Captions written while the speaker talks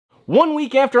1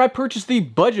 week after I purchased the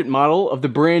budget model of the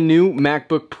brand new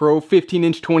MacBook Pro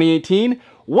 15-inch 2018,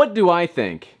 what do I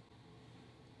think?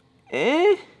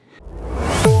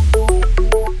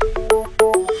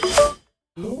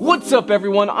 What's up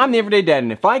everyone, I'm the Everyday Dad,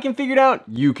 and if I can figure it out,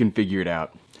 you can figure it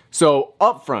out. So,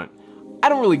 up front, I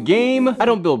don't really game, I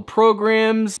don't build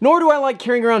programs, nor do I like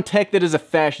carrying around tech that is a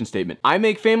fashion statement. I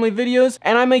make family videos,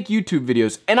 and I make YouTube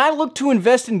videos, and I look to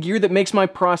invest in gear that makes my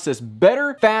process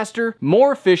better, faster,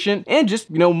 more efficient, and just,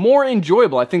 more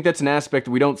enjoyable. I think that's an aspect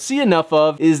that we don't see enough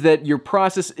of, is that your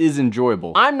process is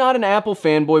enjoyable. I'm not an Apple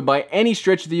fanboy by any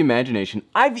stretch of the imagination.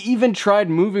 I've even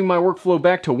tried moving my workflow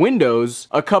back to Windows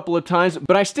a couple of times,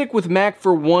 but I stick with Mac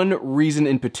for one reason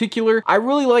in particular. I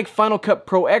really like Final Cut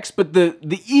Pro X, but the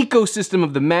ecosystem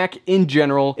of the Mac in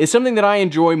general is something that I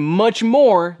enjoy much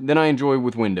more than I enjoy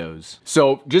with Windows.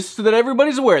 So just so that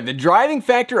everybody's aware, the driving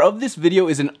factor of this video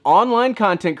is an online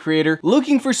content creator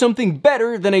looking for something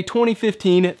better than a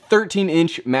 2015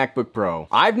 13-inch MacBook Pro.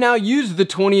 I've now used the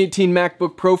 2018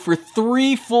 MacBook Pro for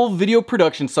 3 full video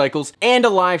production cycles and a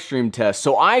live stream test,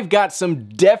 so I've got some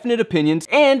definite opinions,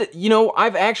 and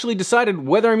I've actually decided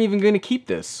whether I'm even going to keep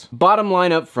this. Bottom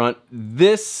line up front,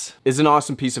 this is an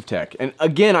awesome piece of tech, and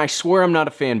again, I swear I'm not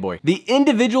a fanboy. The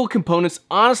individual components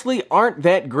honestly aren't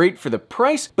that great for the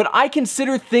price, but I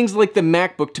consider things like the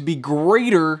MacBook to be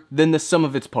greater than the sum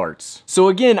of its parts. So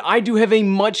again, I do have a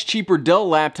much cheaper Dell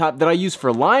laptop that I use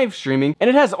for live streaming, and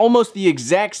it has almost the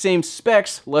exact same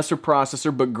specs, lesser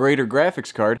processor but greater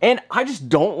graphics card, and I just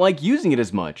don't like using it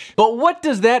as much. But what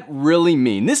does that really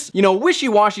mean? This,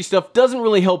 wishy-washy stuff doesn't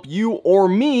really help you or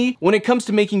me when it comes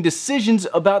to making decisions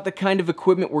about the kind of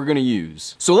equipment we're gonna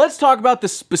use. So let's talk about the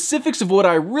specifics of what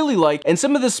I really like and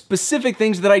some of the specific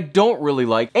things that I don't really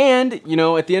like, and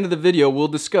at the end of the video we'll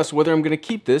discuss whether I'm gonna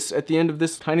keep this at the end of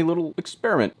this tiny little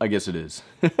experiment, I guess it is.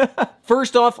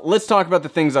 First off, let's talk about the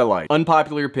things I like.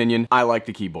 Unpopular opinion, I like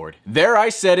the keyboard. There, I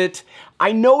said it.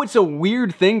 I know it's a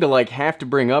weird thing to have to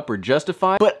bring up or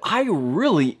justify, but I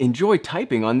really enjoy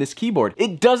typing on this keyboard.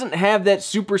 It doesn't have that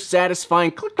super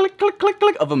satisfying click, click, click, click,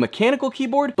 click of a mechanical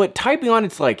keyboard, but typing on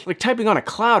it's like typing on a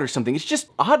cloud or something. It's just,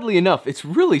 oddly enough, it's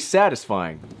really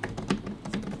satisfying.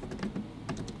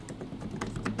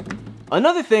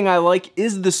 Another thing I like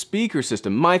is the speaker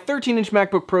system. My 13-inch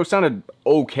MacBook Pro sounded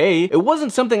okay. It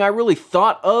wasn't something I really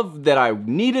thought of that I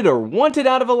needed or wanted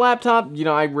out of a laptop.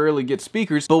 I rarely get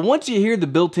speakers, but once you hear the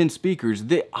built-in speakers,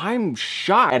 I'm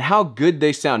shocked at how good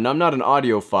they sound. Now, I'm not an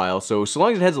audiophile, so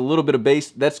long as it has a little bit of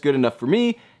bass, that's good enough for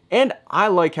me. And I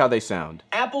like how they sound.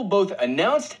 Apple both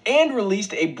announced and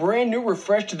released a brand new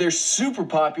refresh to their super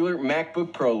popular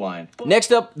MacBook Pro line.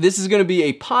 Next up, this is gonna be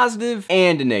a positive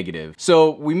and a negative.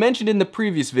 So we mentioned in the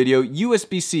previous video,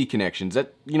 USB-C connections.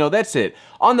 That's it.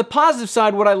 On the positive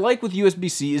side, what I like with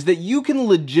USB-C is that you can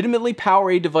legitimately power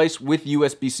a device with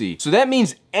USB-C. So that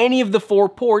means any of the 4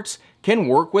 ports can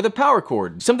work with a power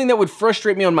cord. Something that would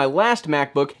frustrate me on my last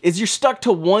MacBook is you're stuck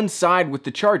to one side with the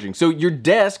charging. So your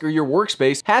desk or your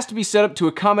workspace has to be set up to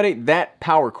accommodate that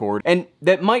power cord. And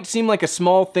that might seem like a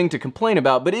small thing to complain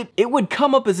about, but it would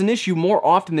come up as an issue more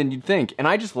often than you'd think. And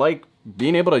I just like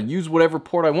being able to use whatever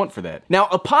port I want for that. Now,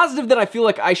 a positive that I feel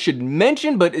like I should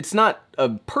mention, but it's not a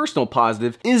personal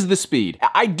positive, is the speed.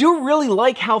 I do really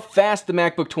like how fast the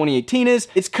MacBook 2018 is.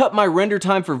 It's cut my render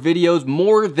time for videos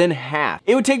more than half.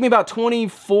 It would take me about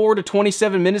 24 to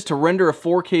 27 minutes to render a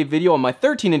 4K video on my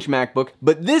 13-inch MacBook,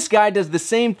 but this guy does the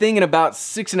same thing in about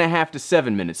 6.5 to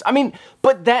 7 minutes.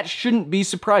 But that shouldn't be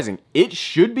surprising. It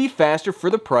should be faster for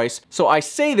the price, so I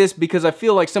say this because I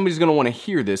feel like somebody's gonna wanna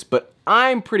hear this, but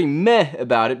I'm pretty meh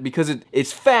about it because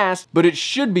it's fast, but it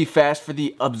should be fast for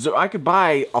the I could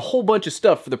buy a whole bunch of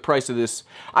stuff for the price of this.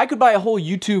 I could buy a whole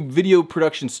YouTube video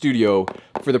production studio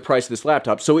for the price of this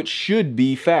laptop, so it should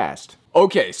be fast.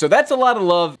 Okay, so that's a lot of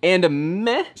love and a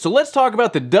meh. So let's talk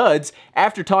about the duds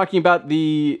after talking about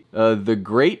the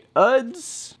great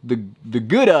uds? The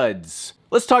good uds.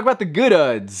 Let's talk about the good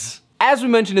uds. As we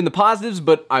mentioned in the positives,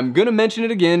 but I'm gonna mention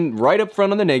it again right up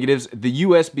front on the negatives, the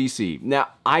USB-C. Now,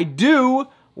 I do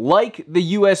like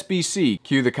the USB-C.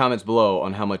 Cue the comments below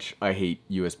on how much I hate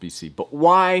USB-C. But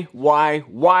why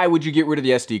would you get rid of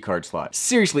the SD card slot?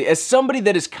 Seriously, as somebody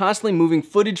that is constantly moving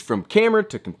footage from camera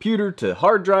to computer to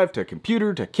hard drive to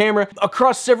computer to camera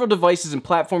across several devices and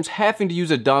platforms, having to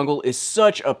use a dongle is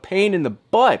such a pain in the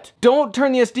butt. Don't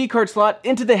turn the SD card slot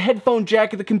into the headphone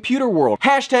jack of the computer world.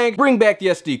 Hashtag bring back the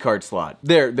SD card slot.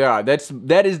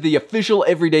 That is the official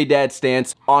Everyday Dad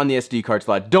stance on the SD card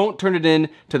slot. Don't turn it in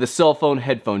to the cell phone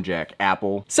headphone jack,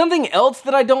 Apple. Something else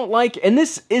that I don't like, and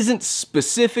this isn't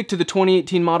specific to the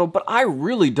 2018 model, but I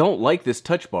really don't like this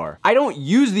touch bar. I don't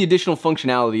use the additional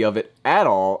functionality of it at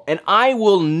all, and I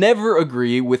will never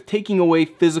agree with taking away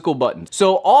physical buttons.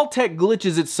 So all tech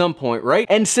glitches at some point, right?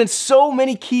 And since so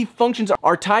many key functions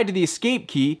are tied to the escape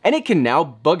key, and it can now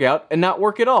bug out and not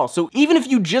work at all. So even if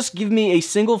you just give me a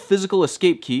single physical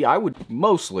escape key, I like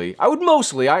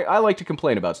to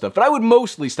complain about stuff, but I would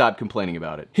mostly stop complaining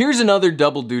about it. Here's another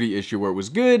double duty issue where it was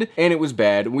good and it was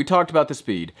bad, and we talked about the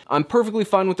speed. I'm perfectly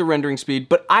fine with the rendering speed,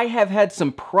 but I have had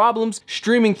some problems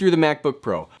streaming through the MacBook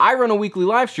Pro. I run a weekly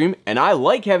live stream, and I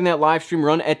like having that live stream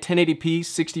run at 1080p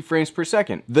 60 frames per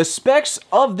second. The specs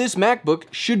of this MacBook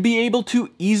should be able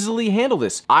to easily handle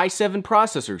this. i7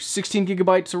 processor, 16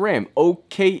 gigabytes of RAM,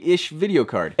 okay-ish video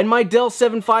card, and my Dell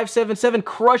 7577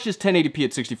 crushes 1080p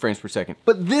at 60 frames per second.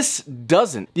 But this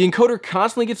doesn't. The encoder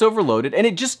constantly gets overloaded, and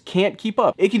it just can't keep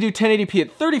up. It can do 1080p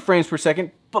at 30 frames per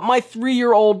second, but my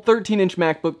 3-year-old 13-inch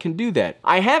MacBook can do that.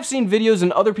 I have seen videos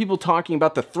and other people talking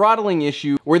about the throttling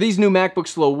issue where these new MacBooks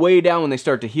slow way down when they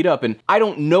start to heat up, and I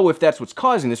don't know if that's what's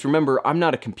causing this. Remember, I'm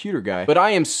not a computer guy, but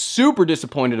I am super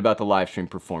disappointed about the live stream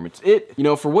performance.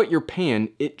 For what you're paying,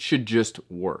 it should just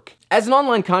work. As an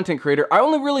online content creator, I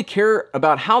only really care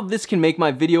about how this can make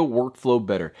my video workflow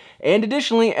better. And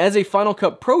additionally, as a Final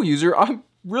Cut Pro user, I'm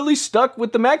really stuck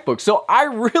with the MacBook. So I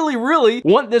really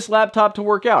want this laptop to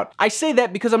work out. I say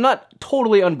that because I'm not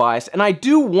totally unbiased, and I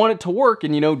do want it to work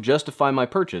and, justify my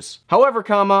purchase. However,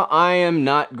 I am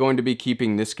not going to be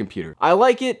keeping this computer. I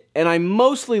like it, and I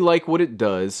mostly like what it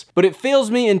does, but it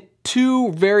fails me in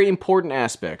two very important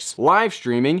aspects: live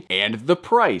streaming and the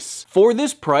price. For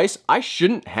this price, I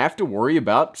shouldn't have to worry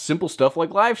about simple stuff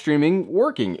like live streaming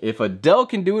working. If a Dell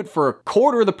can do it for a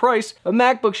quarter of the price, a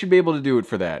MacBook should be able to do it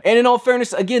for that. And in all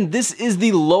fairness, again, this is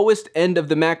the lowest end of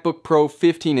the MacBook Pro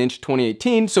 15-inch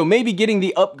 2018, so maybe getting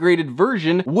the upgraded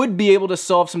version would be able to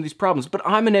solve some of these problems, but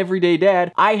I'm an everyday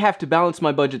dad. I have to balance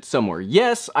my budget somewhere.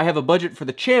 Yes, I have a budget for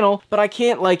the channel, but I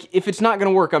can't, if it's not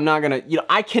gonna work, I'm not gonna,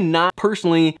 I cannot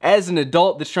personally, as an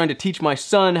adult that's trying to teach my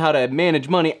son how to manage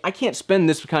money, I can't spend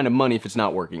this kind of money if it's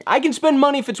not working. I can spend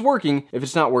money if it's working. If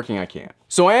it's not working, I can't.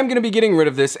 So I am gonna be getting rid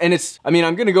of this, and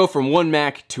I'm gonna go from one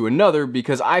Mac to another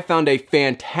because I found a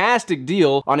fantastic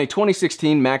deal on a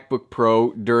 2016 MacBook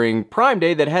Pro during Prime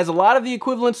Day that has a lot of the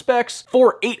equivalent specs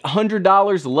for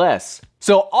 $800 less.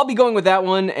 So I'll be going with that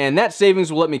one, and that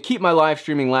savings will let me keep my live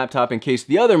streaming laptop in case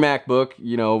the other MacBook,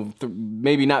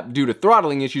 maybe not due to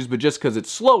throttling issues, but just because it's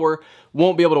slower,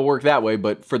 won't be able to work that way.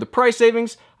 But for the price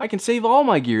savings, I can save all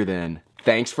my gear then.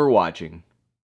 Thanks for watching.